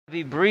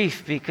Be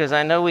brief because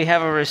I know we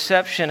have a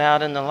reception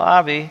out in the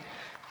lobby,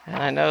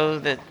 and I know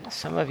that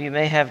some of you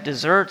may have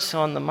desserts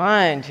on the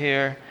mind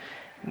here,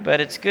 but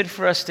it's good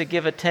for us to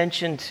give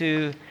attention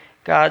to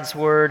God's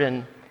Word.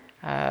 And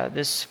I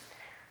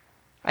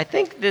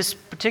think this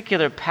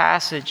particular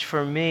passage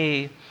for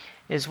me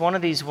is one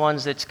of these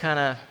ones that's kind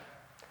of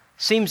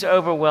seems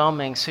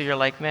overwhelming. So you're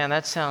like, man,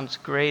 that sounds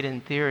great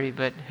in theory,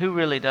 but who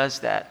really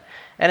does that?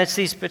 And it's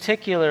these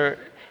particular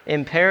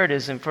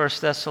imperatives in 1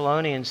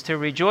 Thessalonians to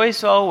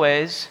rejoice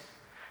always,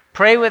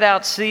 pray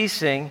without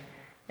ceasing,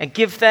 and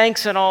give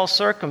thanks in all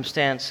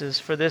circumstances,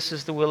 for this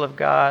is the will of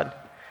God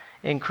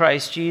in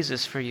Christ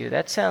Jesus for you.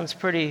 That sounds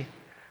pretty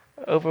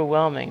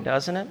overwhelming,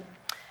 doesn't it?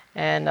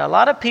 And a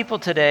lot of people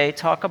today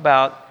talk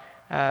about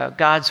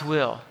God's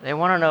will. They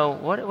want to know,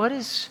 what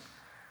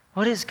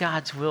is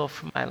God's will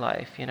for my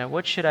life? You know,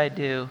 what should I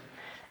do?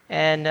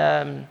 And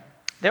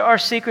there are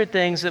secret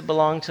things that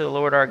belong to the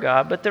Lord our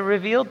God, but the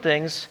revealed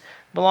things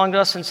belong to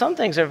us, and some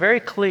things are very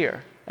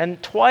clear.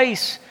 And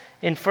twice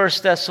in 1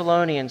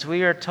 Thessalonians,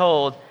 we are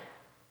told,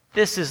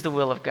 this is the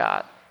will of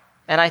God.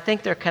 And I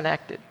think they're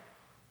connected.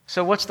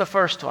 So what's the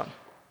first one?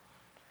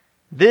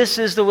 This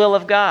is the will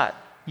of God,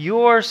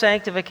 your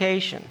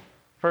sanctification.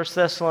 1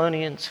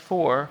 Thessalonians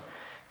 4,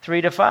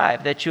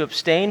 3-5, that you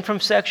abstain from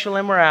sexual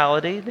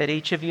immorality, that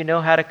each of you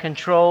know how to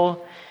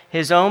control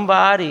his own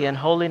body in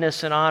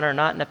holiness and honor,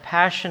 not in a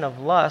passion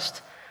of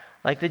lust,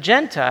 like the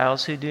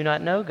Gentiles who do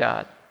not know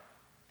God.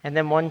 And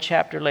then one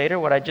chapter later,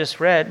 what I just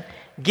read,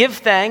 give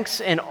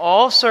thanks in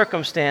all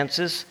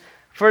circumstances,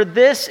 for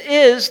this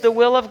is the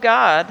will of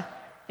God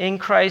in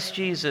Christ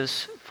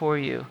Jesus for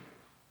you.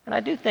 And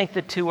I do think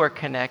the two are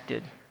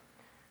connected.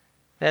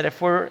 That if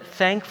we're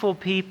thankful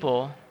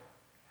people,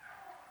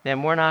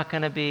 then we're not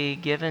going to be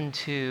given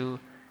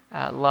to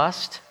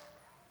lust,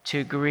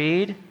 to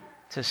greed,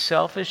 to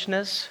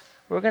selfishness.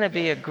 We're going to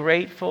be a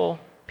grateful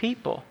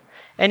people.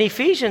 And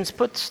Ephesians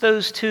puts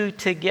those two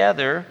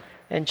together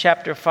in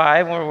chapter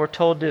 5, where we're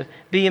told to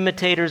be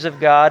imitators of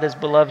God as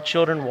beloved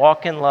children,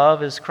 walk in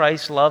love as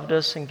Christ loved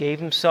us and gave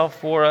himself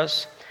for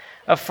us,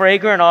 a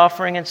fragrant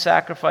offering and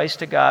sacrifice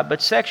to God.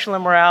 But sexual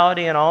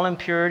immorality and all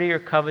impurity or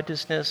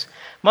covetousness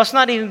must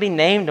not even be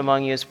named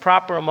among you as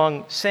proper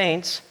among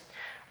saints.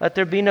 Let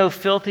there be no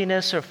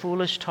filthiness or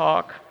foolish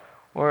talk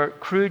or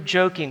crude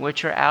joking,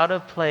 which are out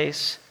of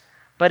place,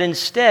 but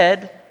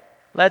instead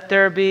let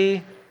there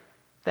be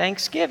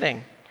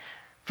thanksgiving.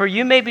 For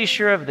you may be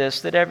sure of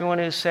this, that everyone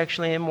who is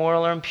sexually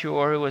immoral or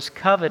impure, who is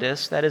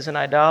covetous, that is an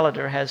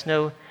idolater, has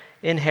no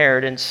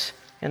inheritance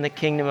in the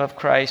kingdom of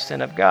Christ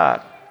and of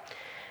God.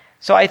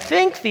 So I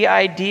think the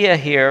idea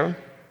here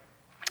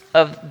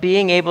of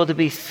being able to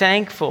be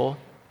thankful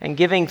and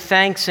giving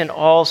thanks in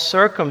all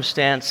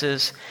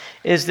circumstances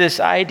is this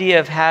idea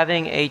of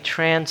having a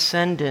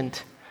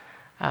transcendent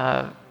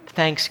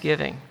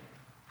thanksgiving.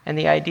 And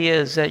the idea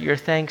is that your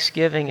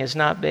thanksgiving is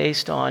not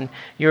based on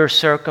your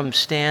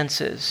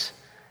circumstances.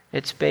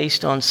 It's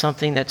based on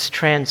something that's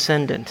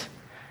transcendent.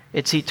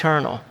 It's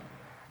eternal.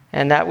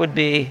 And that would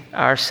be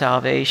our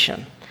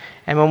salvation.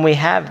 And when we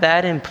have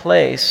that in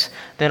place,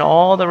 then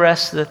all the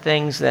rest of the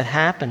things that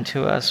happen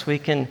to us, we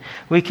can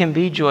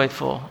be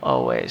joyful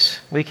always.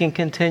 We can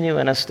continue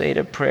in a state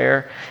of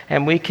prayer,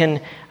 and we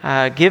can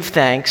give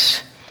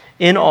thanks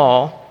in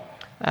all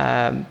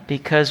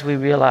because we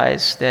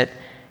realize that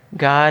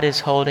God is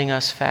holding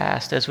us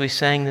fast. As we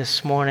sang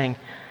this morning,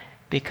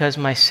 because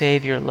my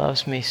Savior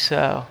loves me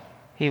so,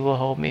 he will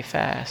hold me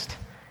fast.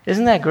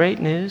 Isn't that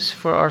great news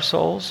for our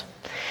souls?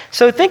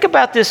 So think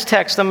about this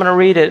text. I'm going to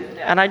read it,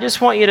 and I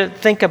just want you to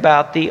think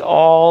about the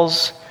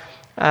alls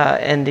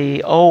and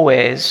the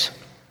always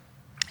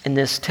in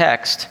this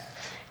text.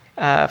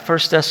 1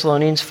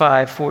 Thessalonians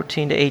 5,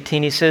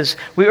 14-18, he says,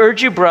 we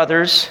urge you,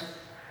 brothers,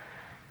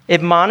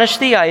 admonish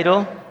the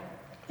idle,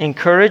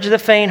 encourage the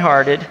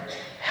faint-hearted,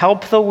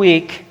 help the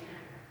weak,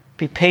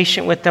 be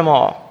patient with them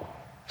all.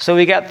 So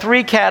we got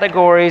three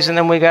categories, and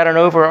then we got an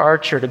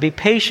overarcher to be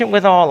patient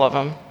with all of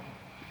them,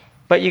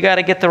 but you got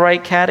to get the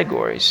right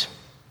categories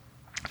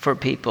for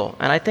people.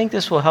 And I think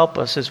this will help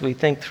us as we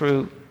think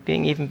through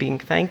being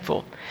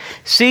thankful.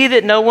 See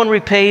that no one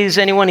repays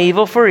anyone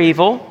evil for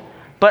evil,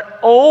 but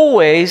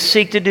always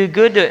seek to do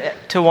good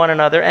to one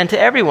another and to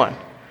everyone.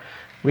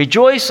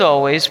 Rejoice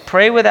always,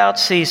 pray without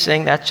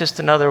ceasing. That's just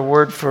another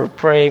word for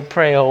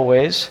pray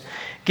always.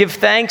 Give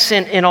thanks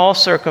in all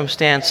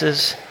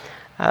circumstances.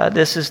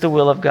 This is the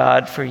will of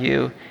God for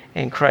you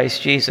in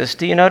Christ Jesus.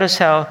 Do you notice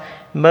how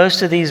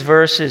most of these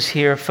verses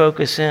here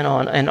focus in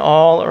on an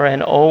all or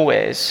an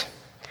always?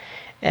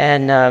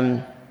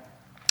 And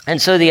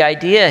so the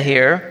idea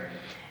here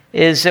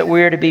is that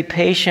we're to be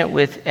patient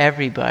with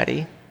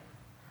everybody.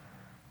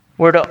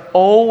 We're to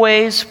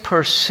always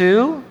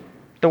pursue.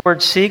 The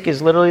word seek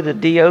is literally the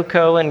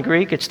dioko in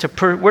Greek.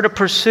 We're to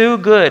pursue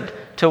good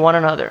to one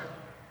another.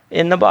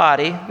 In the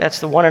body, that's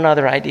the one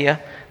another idea.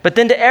 But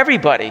then to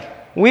everybody,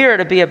 we are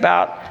to be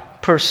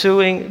about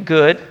pursuing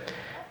good.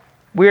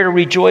 We are to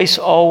rejoice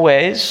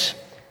always,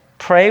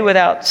 pray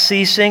without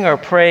ceasing or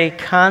pray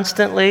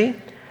constantly,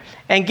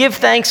 and give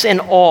thanks in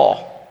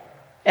all.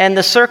 And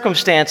the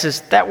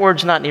circumstances, that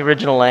word's not in the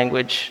original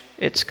language.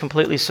 It's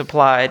completely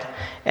supplied.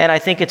 And I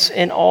think it's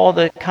in all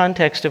the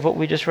context of what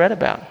we just read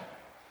about.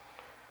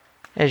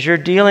 As you're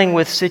dealing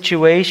with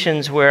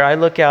situations where I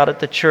look out at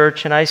the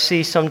church and I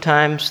see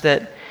sometimes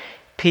that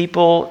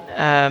people,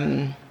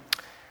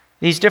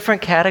 these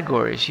different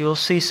categories, you'll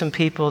see some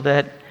people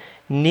that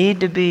need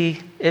to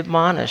be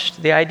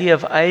admonished. The idea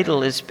of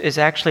idle is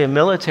actually a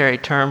military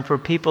term for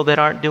people that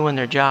aren't doing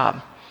their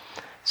job.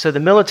 So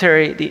the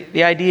military,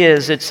 the idea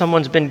is that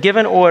someone's been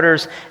given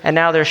orders and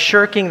now they're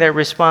shirking their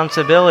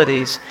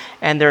responsibilities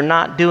and they're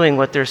not doing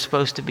what they're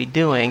supposed to be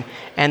doing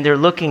and they're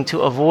looking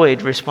to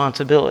avoid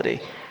responsibility.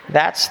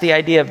 That's the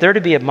idea of they're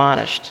to be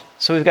admonished.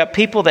 So we've got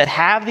people that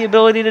have the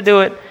ability to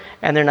do it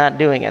and they're not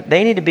doing it.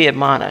 They need to be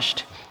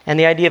admonished. And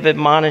the idea of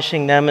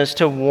admonishing them is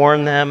to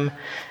warn them,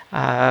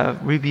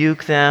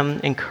 rebuke them,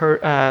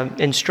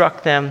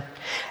 instruct them.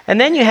 And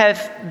then you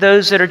have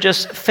those that are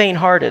just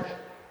faint-hearted.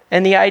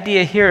 And the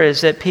idea here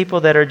is that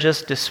people that are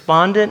just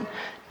despondent,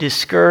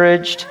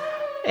 discouraged,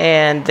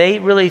 and they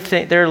really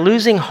think they're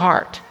losing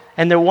heart.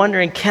 And they're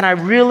wondering, can I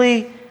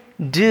really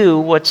do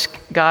what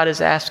God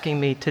is asking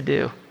me to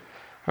do?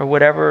 Or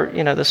whatever,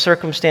 the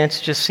circumstances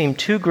just seem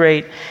too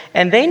great.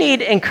 And they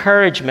need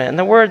encouragement. And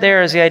the word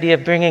there is the idea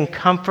of bringing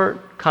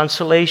comfort,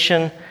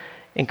 consolation,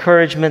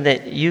 encouragement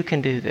that you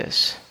can do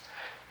this.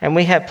 And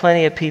we have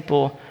plenty of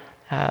people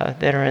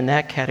that are in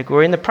that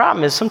category. And the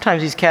problem is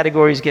sometimes these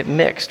categories get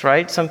mixed,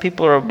 right? Some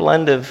people are a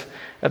blend of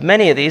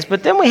many of these.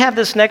 But then we have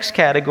this next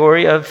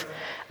category of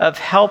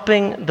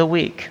helping the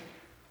weak.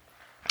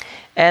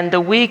 And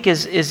the weak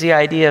is the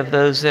idea of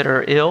those that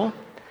are ill,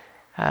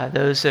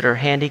 those that are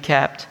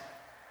handicapped,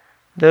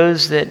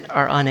 those that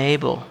are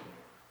unable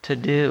to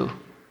do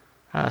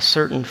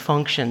certain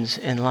functions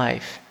in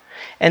life.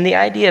 And the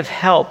idea of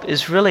help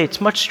is really, it's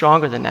much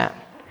stronger than that.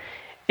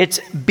 It's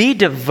be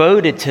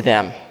devoted to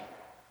them.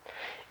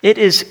 It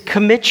is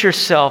commit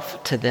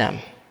yourself to them.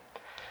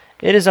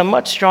 It is a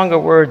much stronger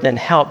word than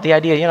help. The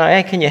idea,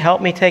 hey, can you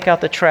help me take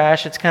out the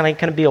trash? It's kind of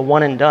going to be a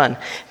one and done.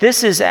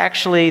 This is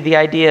actually the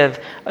idea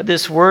of,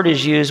 this word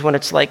is used when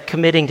it's like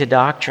committing to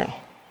doctrine.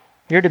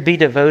 You're to be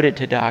devoted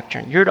to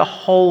doctrine. You're to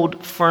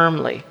hold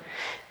firmly.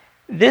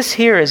 This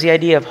here is the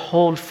idea of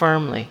hold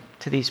firmly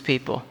to these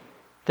people.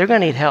 They're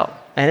going to need help,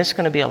 and it's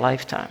going to be a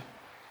lifetime.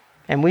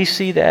 And we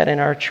see that in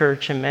our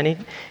church in many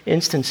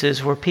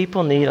instances where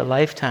people need a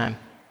lifetime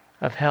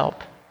of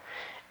help.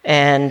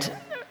 And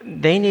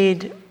they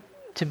need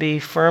to be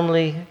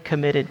firmly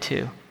committed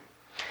to.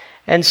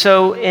 And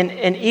so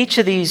in each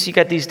of these, you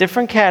got these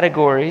different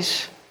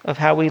categories of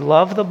how we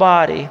love the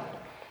body,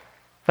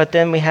 but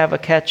then we have a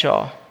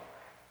catch-all,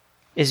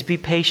 is be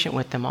patient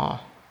with them all.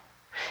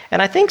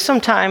 And I think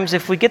sometimes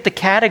if we get the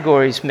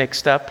categories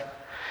mixed up,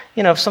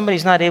 if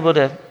somebody's not able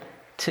to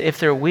if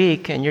they're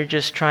weak and you're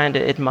just trying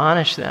to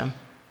admonish them,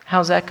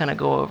 how's that going to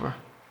go over?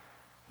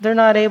 They're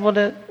not able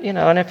to,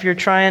 and if you're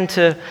trying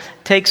to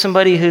take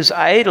somebody who's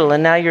idle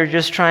and now you're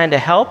just trying to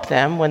help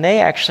them when they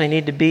actually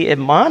need to be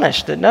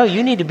admonished that, no,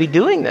 you need to be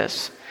doing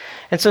this.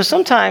 And so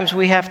sometimes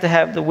we have to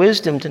have the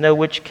wisdom to know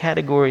which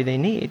category they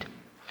need.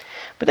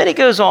 But then he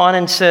goes on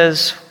and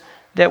says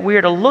that we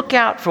are to look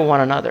out for one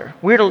another.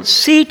 We're to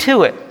see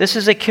to it. This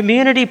is a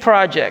community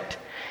project.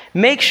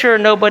 Make sure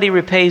nobody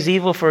repays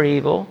evil for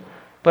evil,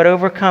 but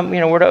overcome,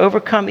 we're to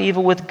overcome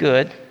evil with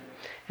good.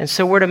 And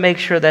so we're to make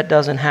sure that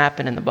doesn't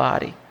happen in the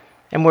body.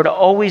 And we're to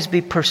always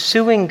be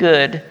pursuing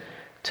good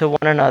to one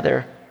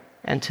another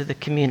and to the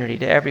community,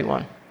 to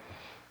everyone.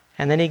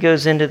 And then he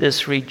goes into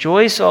this,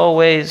 rejoice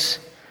always,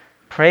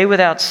 pray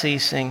without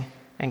ceasing,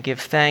 and give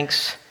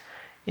thanks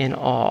in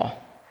all.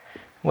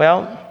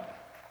 Well,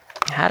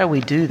 how do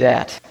we do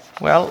that?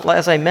 Well,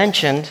 as I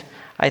mentioned,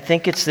 I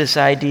think it's this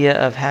idea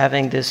of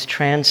having this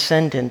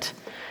transcendent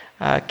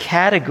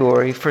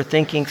category for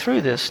thinking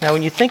through this. Now,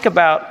 when you think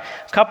about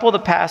a couple of the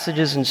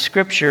passages in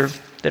Scripture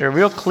that are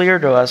real clear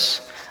to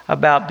us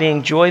about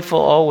being joyful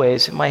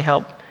always, it might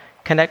help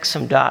connect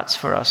some dots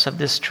for us of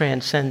this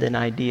transcendent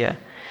idea.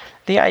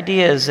 The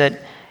idea is that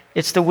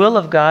it's the will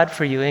of God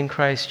for you in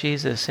Christ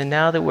Jesus. And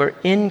now that we're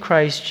in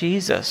Christ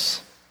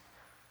Jesus,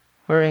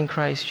 we're in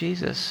Christ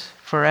Jesus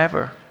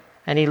forever.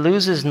 And he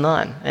loses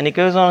none. And he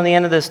goes on at the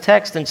end of this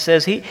text and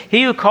says, He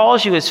who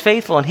calls you is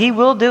faithful, and he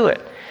will do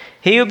it.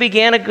 He who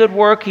began a good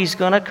work, he's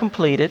going to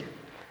complete it.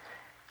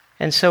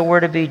 And so we're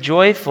to be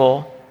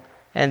joyful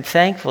and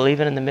thankful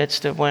even in the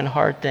midst of when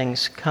hard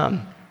things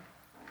come.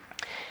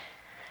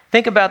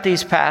 Think about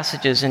these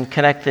passages and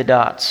connect the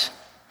dots.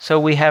 So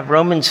we have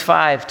Romans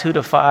 5,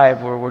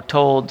 2-5, where we're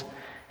told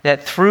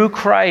that through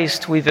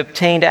Christ we've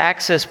obtained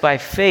access by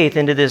faith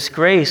into this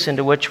grace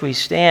into which we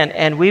stand,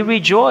 and we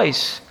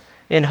rejoice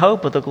in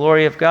hope of the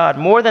glory of God.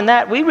 More than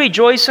that, we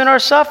rejoice in our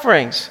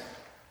sufferings.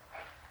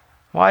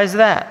 Why is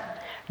that?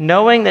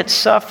 Knowing that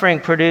suffering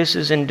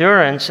produces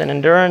endurance, and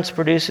endurance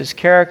produces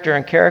character,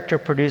 and character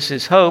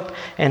produces hope,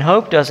 and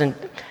hope doesn't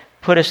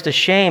put us to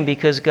shame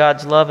because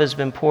God's love has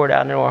been poured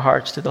out into our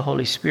hearts through the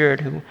Holy Spirit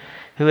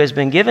who has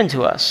been given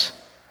to us.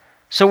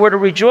 So we're to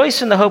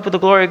rejoice in the hope of the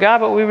glory of God,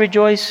 but we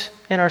rejoice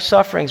in our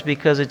sufferings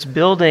because it's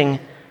building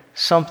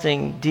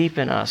something deep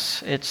in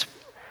us. It's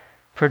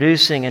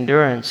producing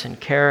endurance and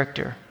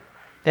character.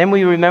 Then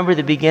we remember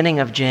the beginning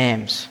of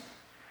James.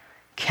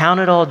 Count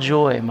it all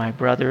joy, my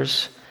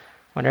brothers,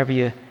 whenever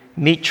you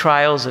meet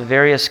trials of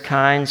various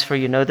kinds, for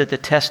you know that the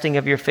testing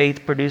of your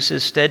faith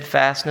produces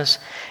steadfastness.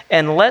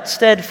 And let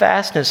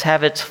steadfastness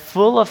have its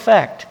full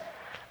effect,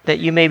 that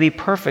you may be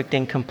perfect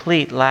and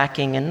complete,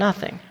 lacking in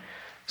nothing.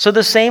 So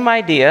the same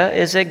idea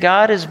is that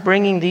God is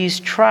bringing these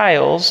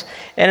trials,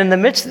 and in the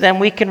midst of them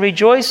we can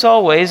rejoice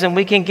always and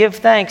we can give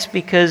thanks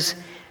because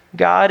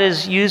God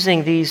is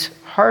using these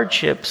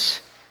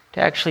hardships to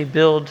actually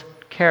build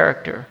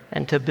character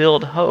and to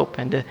build hope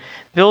and to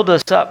build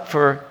us up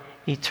for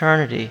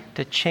eternity,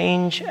 to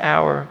change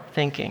our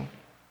thinking.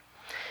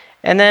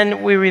 And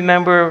then we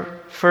remember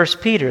 1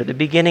 Peter, the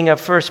beginning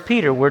of 1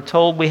 Peter. We're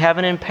told we have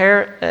an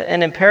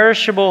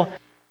imperishable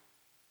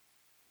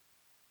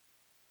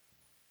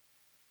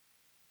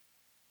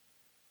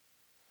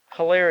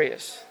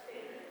hilarious.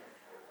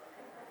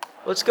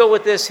 Let's go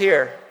with this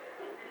here.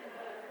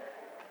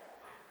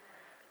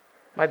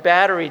 My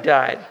battery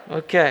died.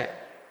 Okay.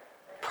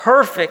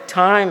 Perfect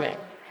timing.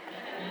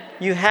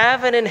 You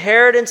have an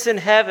inheritance in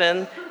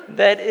heaven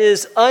that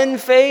is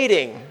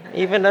unfading,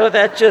 even though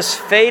that just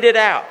faded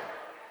out.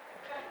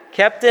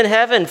 Kept in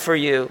heaven for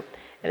you.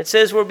 And it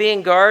says we're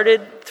being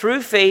guarded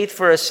through faith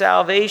for a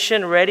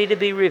salvation ready to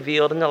be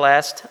revealed in the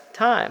last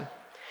time.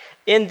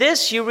 In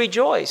this you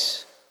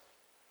rejoice,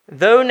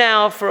 though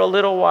now for a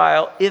little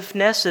while, if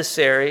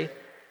necessary,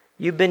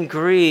 you've been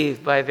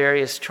grieved by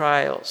various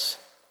trials,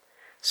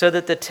 so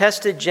that the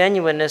tested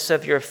genuineness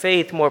of your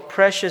faith, more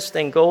precious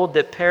than gold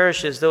that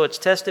perishes, though it's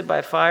tested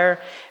by fire,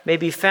 may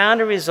be found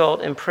to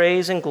result in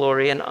praise and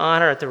glory and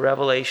honor at the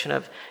revelation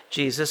of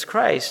Jesus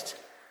Christ.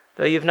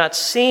 Though you've not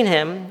seen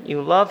him,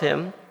 you love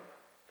him.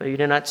 Though you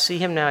do not see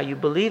him now, you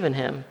believe in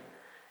him,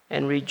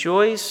 and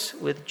rejoice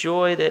with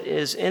joy that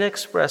is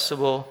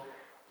inexpressible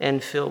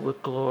and filled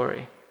with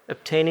glory,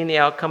 obtaining the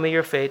outcome of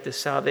your faith, the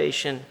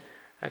salvation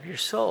of your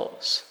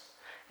souls.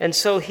 And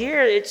so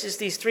here, it's just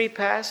these three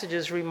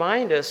passages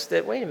remind us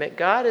that, wait a minute,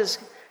 God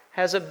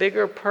has a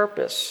bigger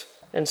purpose.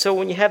 And so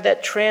when you have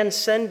that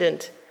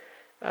transcendent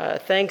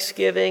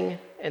thanksgiving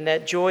and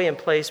that joy in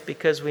place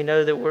because we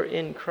know that we're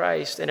in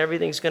Christ and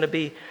everything's going to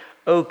be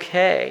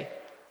okay,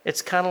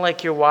 it's kind of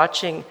like you're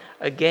watching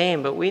a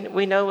game, but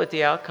we know what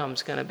the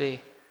outcome's going to be.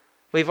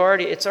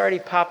 It's already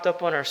popped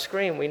up on our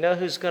screen. We know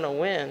who's going to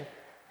win.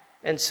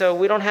 And so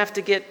we don't have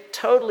to get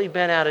totally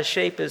bent out of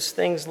shape as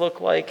things look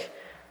like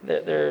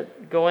they're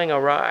going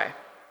awry,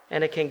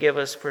 and it can give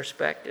us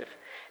perspective.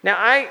 Now,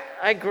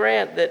 I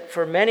grant that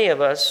for many of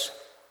us,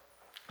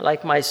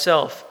 like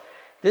myself,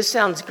 this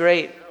sounds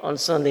great on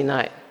Sunday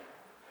night.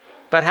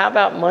 But how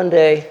about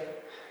Monday,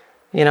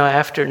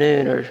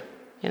 afternoon,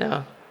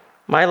 or,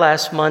 my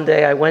last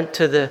Monday, I went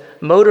to the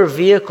Motor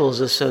Vehicles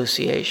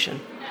Association.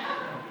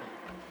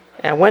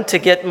 And I went to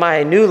get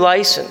my new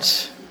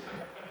license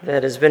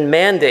that has been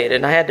mandated.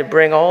 And I had to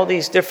bring all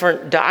these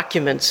different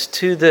documents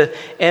to the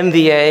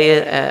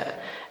MVA,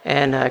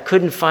 and I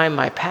couldn't find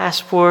my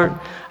passport.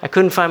 I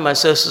couldn't find my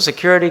Social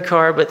Security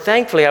card, but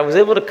thankfully I was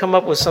able to come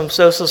up with some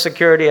Social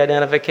Security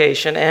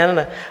identification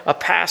and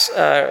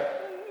a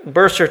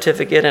birth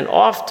certificate, and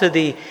off to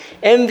the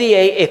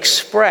MVA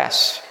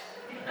Express.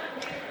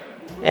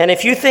 And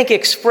if you think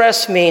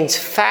express means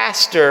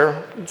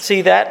faster,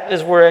 see, that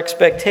is where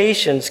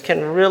expectations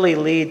can really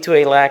lead to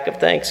a lack of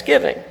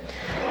thanksgiving.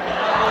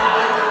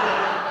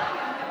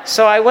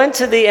 So I went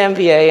to the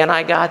MVA and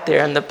I got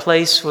there and the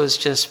place was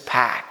just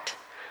packed.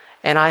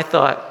 And I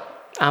thought,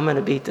 I'm going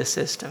to beat the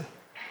system.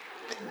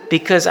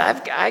 Because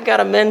I got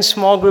a men's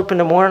small group in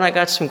the morning. I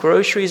got some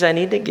groceries I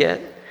need to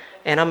get.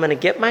 And I'm going to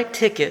get my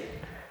ticket.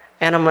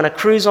 And I'm going to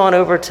cruise on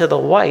over to the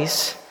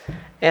Weiss.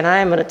 And I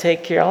am going to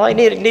take care. All I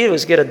needed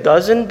was get a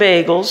dozen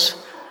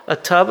bagels, a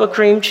tub of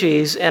cream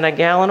cheese, and a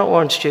gallon of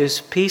orange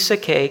juice, piece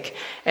of cake.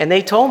 And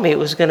they told me it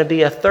was going to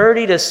be a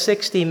 30 to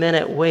 60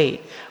 minute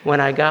wait when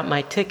I got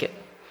my ticket.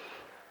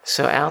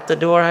 So out the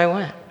door I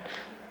went.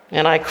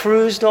 And I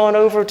cruised on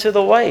over to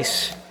the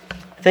Weiss,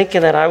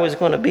 thinking that I was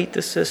going to beat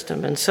the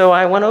system. And so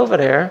I went over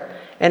there,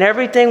 and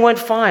everything went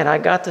fine. I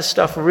got the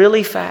stuff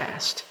really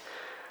fast.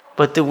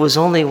 But there was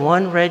only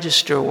one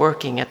register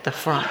working at the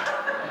front.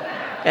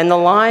 And the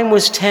line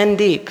was 10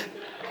 deep.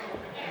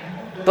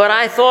 But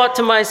I thought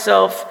to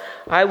myself,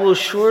 I will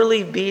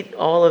surely beat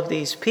all of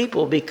these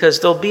people because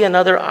there'll be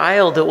another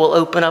aisle that will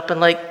open up, and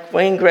like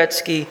Wayne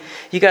Gretzky,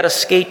 you got to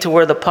skate to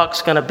where the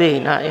puck's going to be,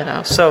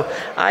 So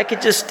I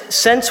could just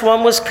sense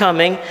one was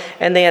coming,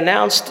 and they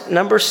announced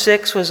number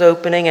 6 was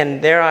opening,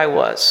 and there I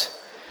was.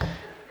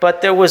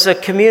 But there was a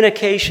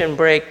communication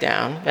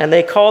breakdown, and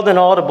they called an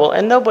audible,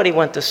 and nobody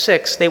went to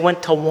 6, they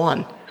went to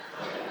 1.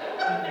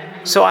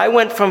 So I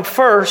went from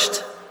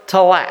first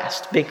to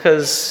last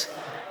because,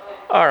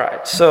 all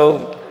right,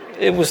 so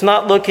it was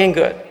not looking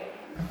good.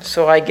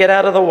 So I get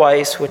out of the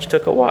Weiss, which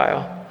took a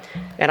while,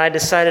 and I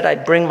decided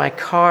I'd bring my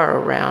car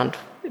around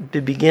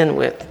to begin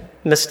with.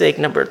 Mistake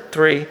number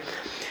 3.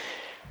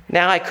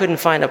 Now I couldn't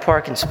find a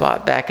parking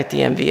spot back at the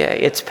MVA.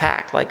 It's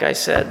packed, like I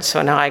said,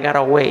 so now I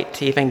gotta wait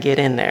to even get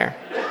in there.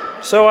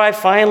 So I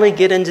finally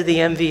get into the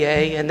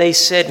MVA, and they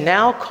said,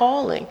 now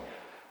calling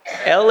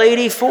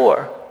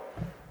L84,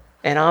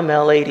 and I'm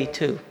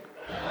L82.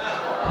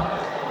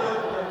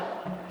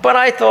 But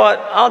I thought,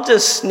 I'll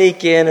just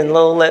sneak in and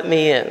they'll let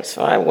me in.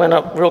 So I went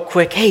up real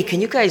quick. Hey,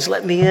 can you guys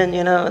let me in?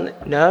 And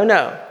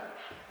no.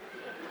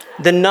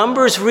 The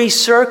numbers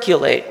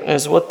recirculate,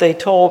 is what they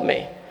told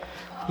me.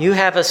 You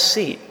have a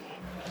seat.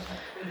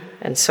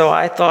 And so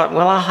I thought,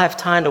 well, I'll have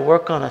time to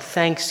work on a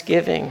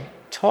Thanksgiving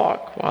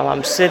talk while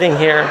I'm sitting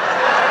here.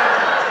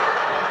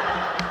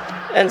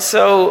 And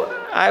so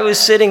I was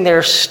sitting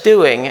there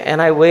stewing,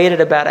 and I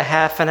waited about a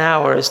half an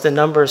hour as the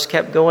numbers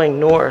kept going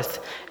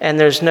north, and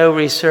there's no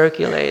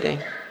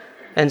recirculating.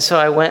 And so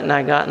I went and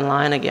I got in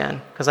line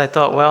again, because I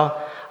thought,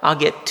 well, I'll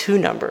get 2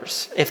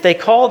 numbers. If they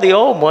call the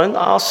old one,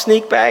 I'll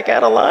sneak back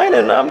out of line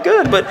and I'm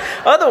good. But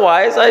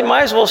otherwise, I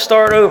might as well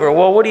start over.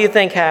 Well, what do you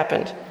think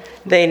happened?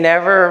 They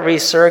never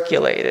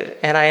recirculated,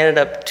 and I ended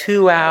up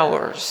 2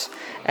 hours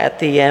at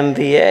the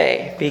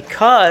MVA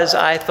because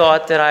I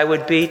thought that I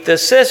would beat the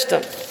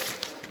system.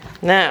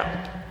 Now,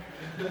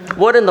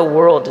 what in the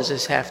world does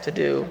this have to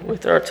do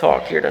with our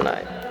talk here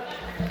tonight?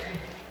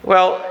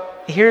 Well,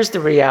 here's the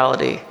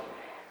reality.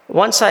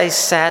 Once I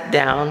sat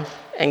down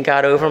and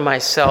got over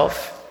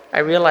myself, I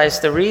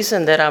realized the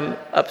reason that I'm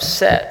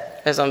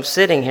upset as I'm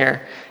sitting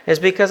here is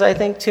because I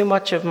think too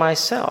much of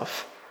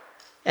myself.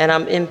 And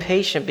I'm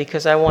impatient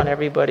because I want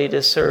everybody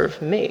to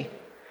serve me.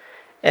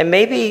 And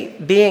maybe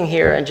being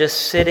here and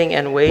just sitting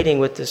and waiting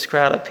with this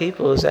crowd of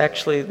people is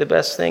actually the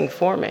best thing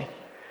for me.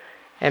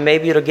 And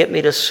maybe it'll get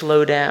me to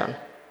slow down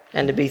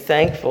and to be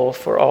thankful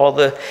for all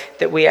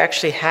that we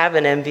actually have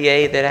an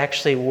MVA that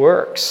actually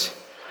works.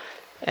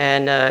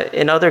 And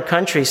in other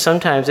countries,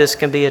 sometimes this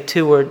can be a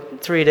 2 or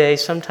 3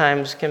 days,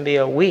 sometimes can be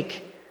a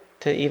week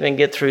to even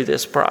get through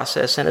this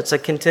process. And it's a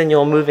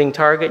continual moving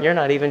target, and you're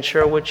not even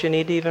sure what you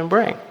need to even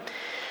bring.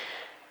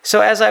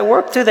 So as I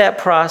worked through that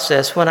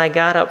process, when I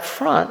got up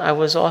front, I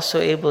was also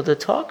able to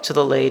talk to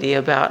the lady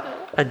about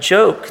a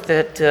joke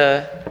that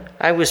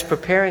I was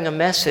preparing a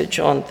message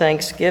on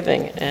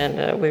Thanksgiving,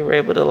 and we were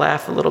able to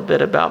laugh a little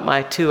bit about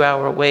my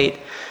 2-hour wait.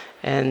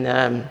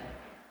 And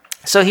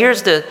so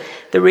here's the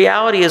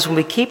reality is when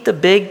we keep the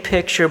big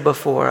picture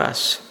before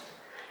us,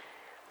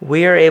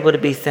 we are able to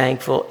be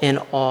thankful in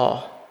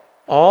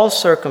all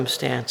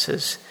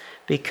circumstances,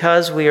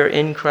 because we are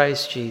in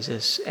Christ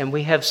Jesus, and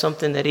we have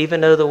something that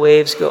even though the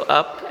waves go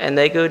up and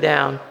they go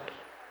down,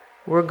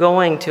 we're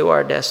going to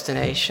our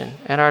destination,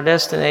 and our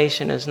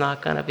destination is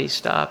not going to be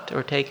stopped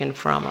or taken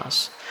from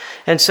us.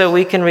 And so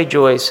we can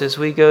rejoice as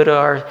we go to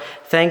our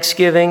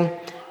Thanksgiving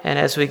and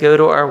as we go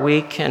to our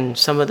week and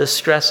some of the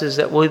stresses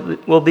that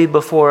will be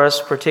before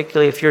us,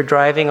 particularly if you're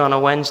driving on a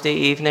Wednesday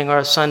evening or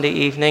a Sunday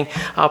evening.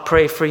 I'll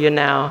pray for you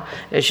now.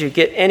 As you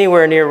get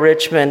anywhere near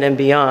Richmond and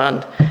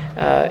beyond,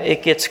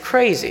 it gets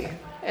crazy,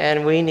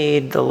 and we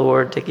need the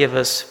Lord to give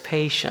us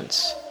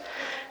patience.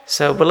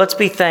 But let's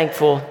be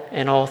thankful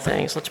in all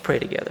things. Let's pray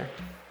together.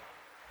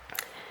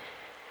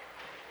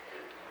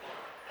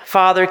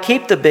 Father,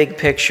 keep the big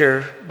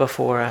picture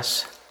before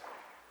us.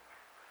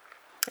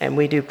 And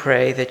we do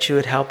pray that you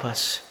would help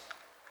us,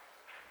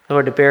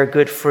 Lord, to bear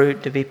good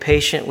fruit, to be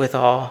patient with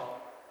all,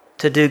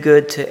 to do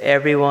good to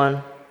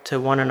everyone, to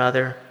one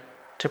another,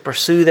 to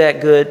pursue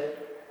that good.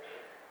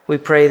 We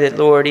pray that,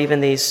 Lord,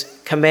 even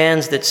these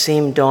commands that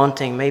seem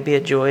daunting may be a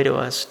joy to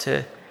us,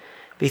 to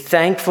be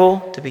thankful,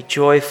 to be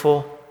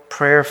joyful,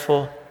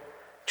 prayerful,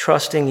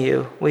 trusting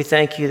you. We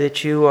thank you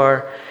that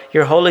your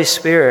Holy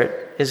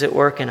Spirit is at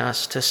work in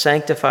us to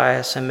sanctify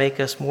us and make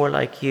us more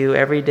like you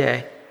every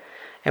day.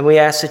 And we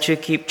ask that you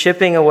keep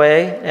chipping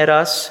away at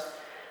us.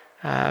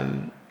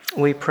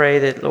 We pray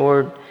that,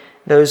 Lord,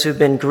 those who've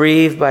been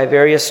grieved by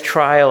various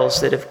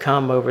trials that have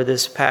come over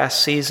this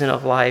past season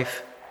of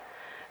life,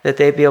 that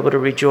they be able to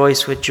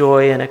rejoice with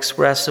joy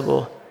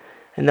inexpressible,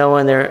 and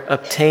knowing they're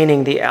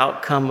obtaining the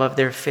outcome of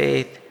their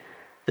faith,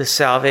 the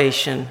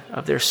salvation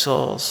of their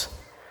souls.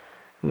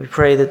 And we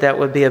pray that that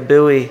would be a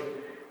buoy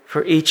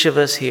for each of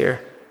us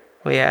here.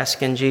 We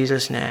ask in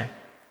Jesus' name.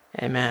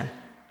 Amen.